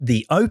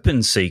The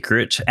open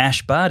secret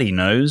Ash Barty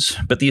knows,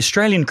 but the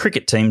Australian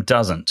cricket team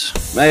doesn't.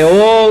 May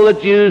all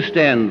that you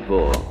stand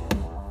for,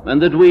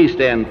 and that we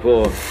stand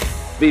for,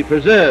 be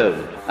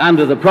preserved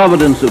under the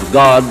providence of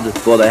God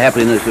for the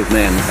happiness of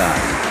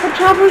mankind. The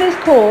trouble is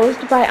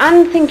caused by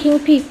unthinking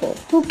people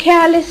who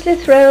carelessly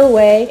throw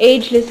away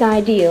ageless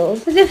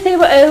ideals as if they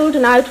were old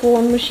and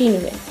outworn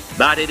machinery.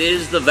 But it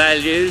is the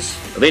values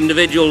of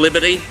individual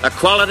liberty,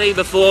 equality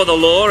before the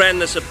law and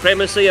the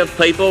supremacy of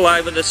people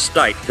over the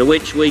state to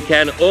which we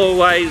can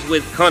always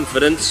with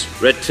confidence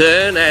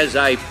return as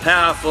a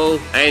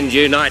powerful and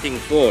uniting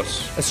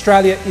force.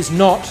 Australia is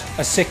not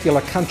a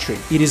secular country.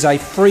 It is a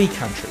free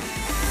country.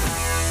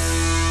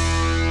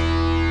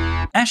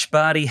 Ash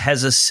Barty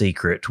has a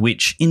secret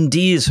which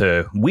endears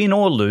her, win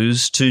or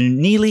lose, to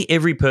nearly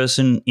every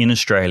person in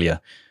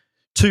Australia.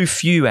 Too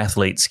few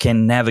athletes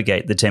can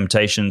navigate the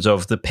temptations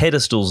of the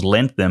pedestals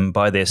lent them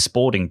by their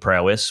sporting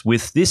prowess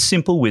with this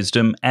simple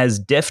wisdom as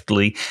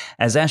deftly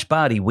as Ash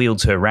Barty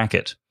wields her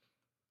racket.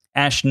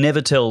 Ash never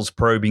tells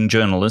probing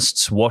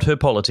journalists what her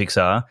politics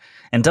are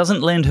and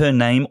doesn't lend her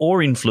name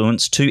or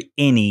influence to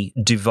any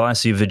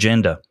divisive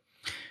agenda.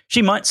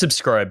 She might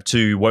subscribe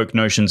to woke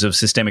notions of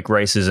systemic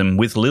racism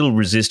with little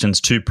resistance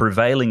to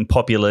prevailing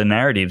popular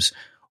narratives,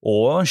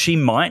 or she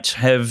might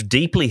have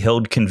deeply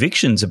held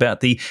convictions about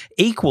the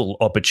equal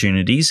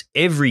opportunities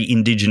every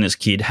Indigenous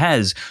kid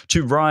has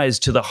to rise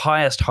to the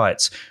highest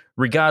heights,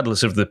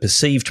 regardless of the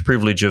perceived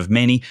privilege of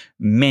many,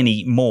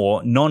 many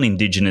more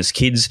non-Indigenous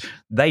kids.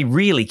 They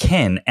really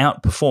can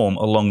outperform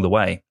along the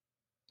way.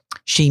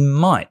 She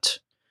might.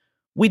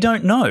 We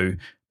don't know,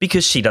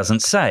 because she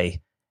doesn't say.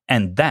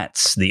 And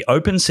that's the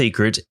open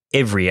secret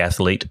every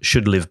athlete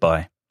should live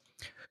by.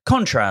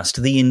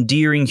 Contrast the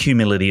endearing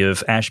humility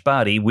of Ash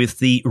Barty with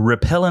the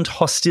repellent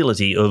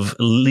hostility of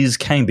Liz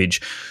Cambridge,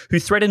 who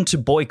threatened to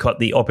boycott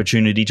the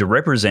opportunity to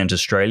represent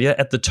Australia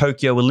at the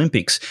Tokyo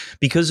Olympics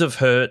because of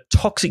her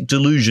toxic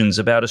delusions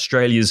about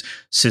Australia's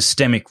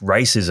systemic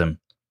racism.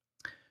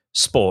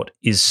 Sport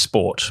is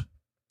sport.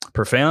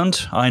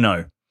 Profound, I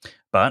know.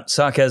 But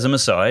sarcasm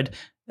aside,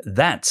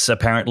 that's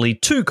apparently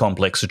too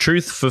complex a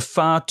truth for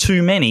far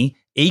too many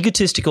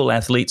egotistical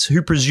athletes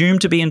who presume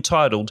to be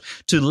entitled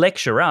to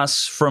lecture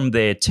us from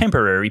their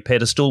temporary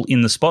pedestal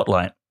in the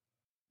spotlight.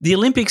 The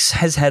Olympics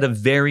has had a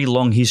very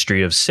long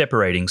history of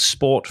separating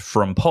sport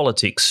from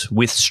politics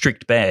with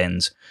strict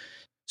bans.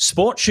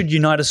 Sport should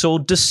unite us all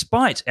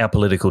despite our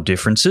political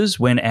differences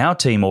when our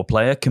team or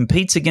player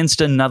competes against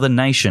another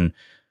nation.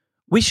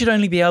 We should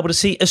only be able to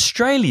see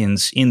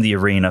Australians in the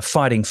arena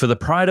fighting for the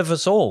pride of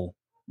us all.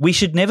 We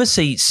should never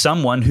see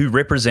someone who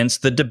represents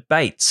the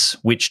debates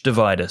which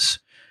divide us.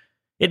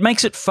 It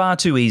makes it far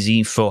too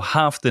easy for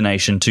half the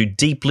nation to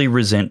deeply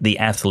resent the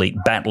athlete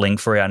battling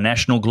for our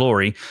national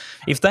glory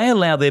if they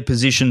allow their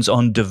positions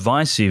on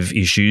divisive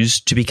issues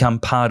to become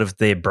part of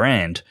their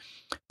brand.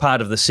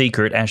 Part of the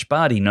secret Ash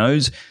Barty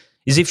knows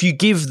is if you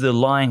give the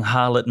lying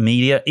harlot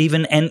media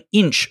even an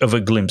inch of a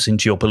glimpse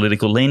into your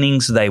political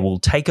leanings, they will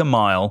take a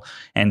mile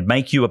and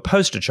make you a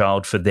poster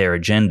child for their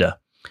agenda.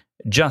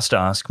 Just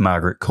ask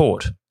Margaret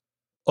Court.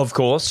 Of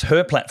course,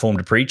 her platform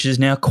to preach is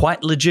now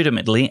quite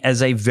legitimately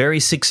as a very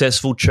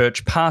successful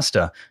church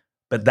pastor,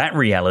 but that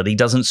reality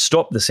doesn't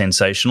stop the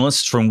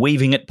sensationalists from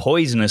weaving it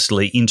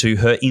poisonously into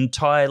her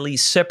entirely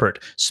separate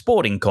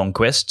sporting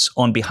conquests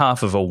on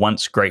behalf of a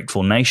once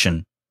grateful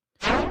nation.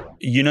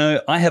 You know,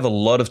 I have a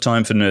lot of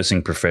time for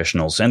nursing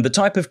professionals and the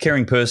type of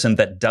caring person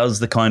that does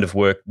the kind of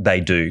work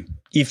they do.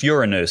 If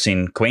you're a nurse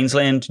in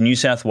Queensland, New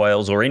South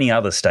Wales or any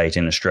other state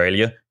in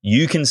Australia,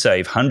 you can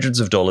save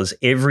hundreds of dollars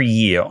every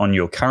year on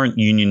your current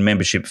union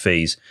membership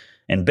fees.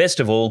 And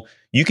best of all,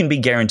 you can be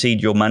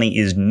guaranteed your money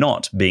is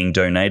not being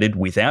donated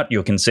without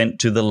your consent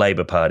to the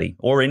Labor Party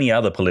or any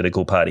other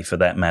political party for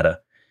that matter.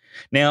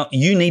 Now,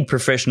 you need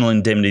professional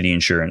indemnity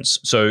insurance,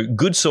 so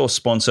Good Source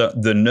sponsor,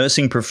 the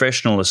Nursing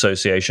Professional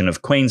Association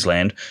of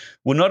Queensland,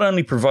 will not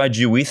only provide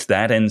you with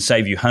that and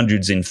save you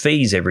hundreds in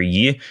fees every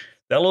year,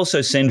 they'll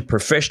also send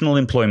professional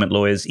employment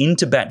lawyers in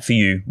to bat for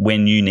you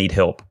when you need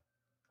help.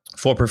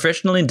 For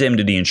professional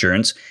indemnity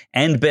insurance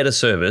and better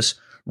service,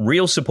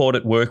 real support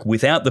at work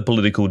without the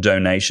political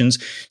donations,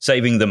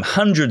 saving them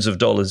hundreds of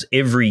dollars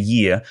every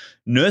year,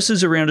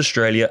 nurses around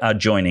Australia are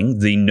joining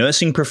the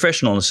Nursing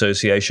Professional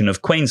Association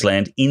of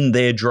Queensland in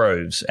their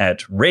droves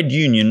at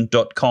redunion.com.au.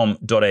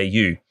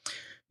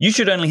 You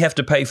should only have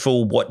to pay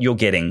for what you're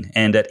getting,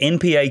 and at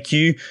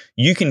NPAQ,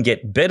 you can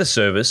get better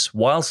service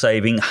while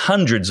saving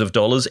hundreds of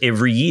dollars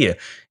every year.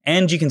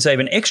 And you can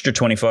save an extra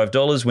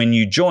 $25 when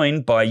you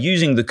join by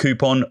using the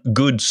coupon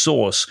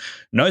GOODSOURCE.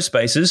 No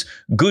spaces,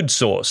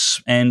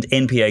 GOODSOURCE, and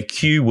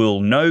NPAQ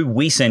will know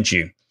we sent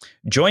you.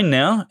 Join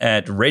now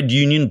at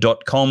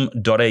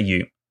redunion.com.au.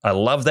 I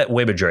love that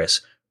web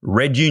address,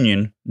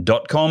 redunion.com.au.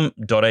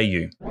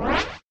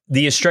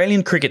 The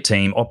Australian cricket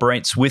team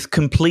operates with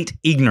complete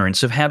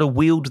ignorance of how to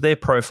wield their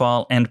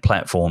profile and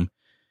platform.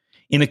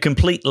 In a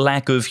complete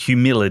lack of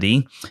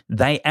humility,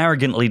 they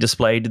arrogantly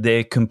displayed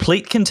their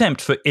complete contempt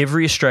for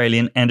every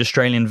Australian and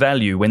Australian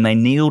value when they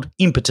kneeled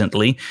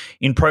impotently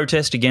in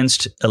protest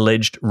against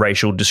alleged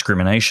racial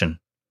discrimination.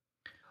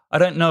 I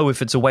don't know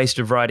if it's a waste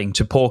of writing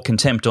to pour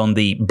contempt on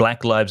the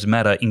Black Lives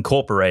Matter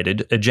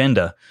Incorporated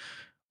agenda.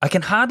 I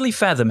can hardly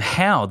fathom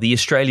how the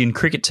Australian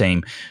cricket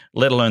team,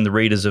 let alone the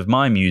readers of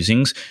my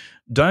musings,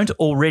 don't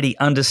already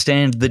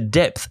understand the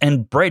depth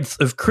and breadth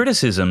of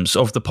criticisms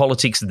of the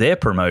politics they're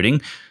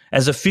promoting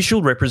as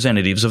official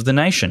representatives of the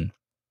nation.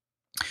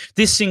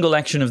 This single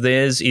action of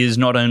theirs is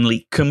not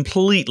only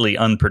completely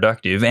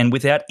unproductive and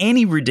without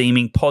any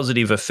redeeming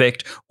positive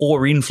effect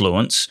or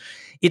influence,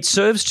 it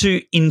serves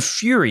to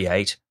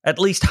infuriate at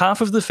least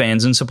half of the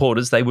fans and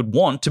supporters they would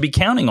want to be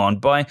counting on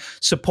by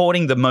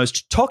supporting the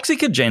most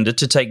toxic agenda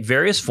to take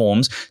various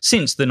forms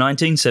since the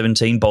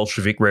 1917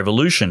 Bolshevik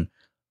Revolution,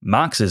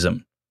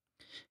 Marxism.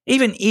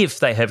 Even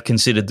if they have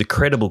considered the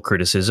credible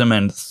criticism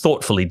and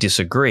thoughtfully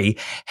disagree,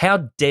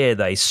 how dare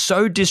they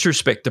so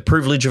disrespect the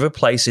privilege of a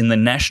place in the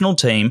national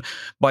team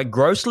by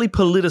grossly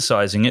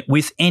politicising it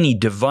with any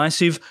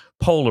divisive,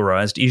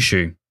 polarised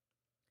issue?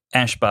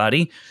 Ash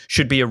Barty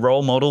should be a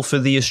role model for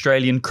the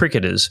Australian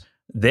cricketers,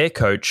 their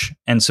coach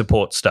and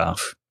support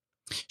staff.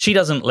 She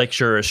doesn't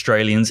lecture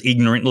Australians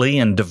ignorantly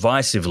and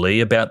divisively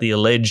about the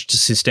alleged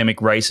systemic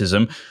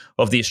racism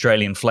of the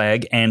Australian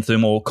flag,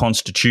 anthem or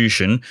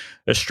constitution,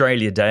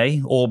 Australia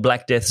Day or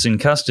Black Deaths in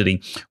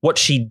Custody. What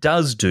she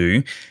does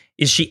do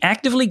is she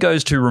actively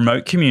goes to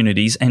remote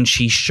communities and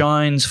she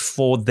shines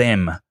for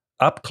them,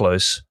 up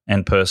close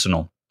and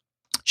personal.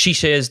 She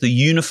shares the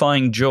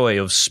unifying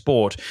joy of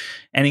sport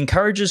and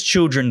encourages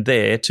children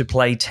there to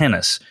play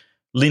tennis.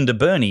 Linda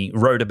Burney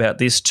wrote about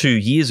this 2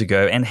 years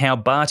ago and how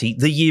Barty,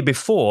 the year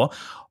before,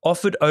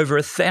 offered over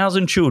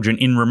 1,000 children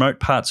in remote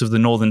parts of the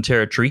Northern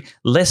Territory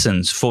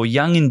lessons for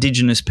young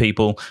Indigenous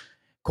people,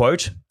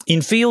 quote,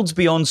 in fields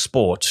beyond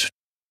sport,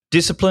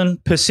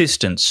 discipline,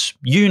 persistence,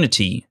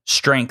 unity,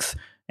 strength,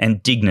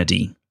 and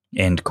dignity,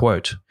 end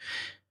quote.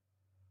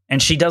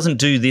 And she doesn't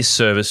do this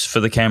service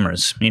for the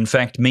cameras. In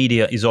fact,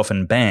 media is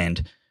often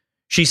banned.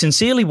 She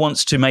sincerely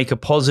wants to make a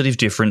positive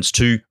difference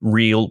to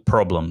real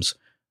problems.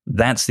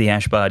 That's the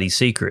Ash Barty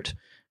secret.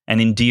 An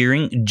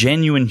endearing,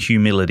 genuine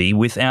humility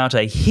without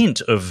a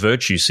hint of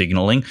virtue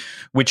signalling,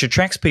 which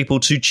attracts people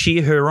to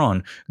cheer her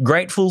on,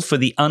 grateful for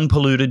the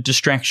unpolluted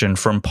distraction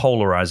from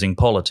polarising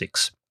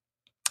politics.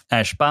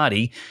 Ash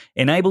Barty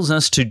enables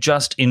us to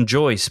just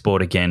enjoy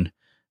sport again,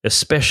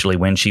 especially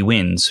when she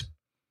wins.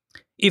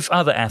 If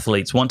other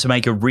athletes want to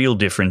make a real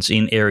difference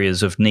in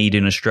areas of need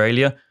in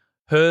Australia,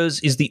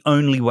 hers is the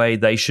only way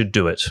they should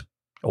do it.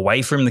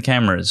 Away from the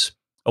cameras,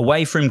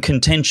 away from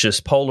contentious,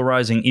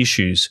 polarising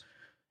issues,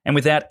 and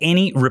without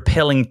any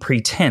repelling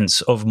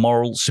pretense of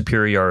moral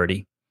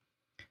superiority.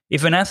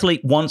 If an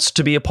athlete wants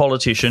to be a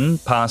politician,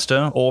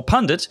 pastor, or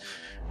pundit,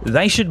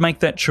 they should make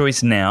that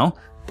choice now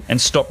and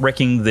stop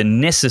wrecking the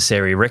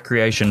necessary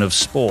recreation of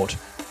sport,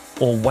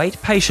 or wait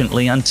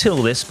patiently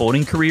until their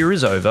sporting career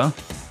is over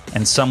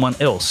and someone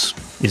else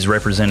is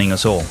representing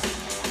us all.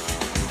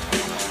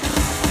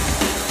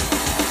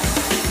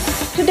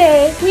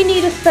 Today, we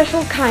need a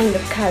special kind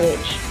of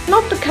courage.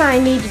 Not the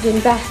kind needed in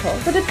battle,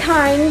 but a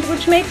kind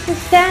which makes us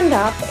stand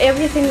up for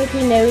everything that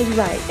we know is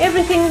right,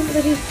 everything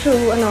that is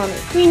true and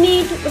honest. We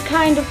need the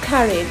kind of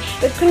courage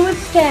that can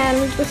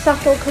withstand the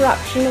subtle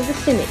corruption of the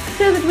cynic,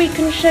 so that we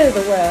can show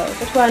the world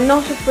that we are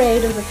not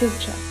afraid of the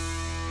future.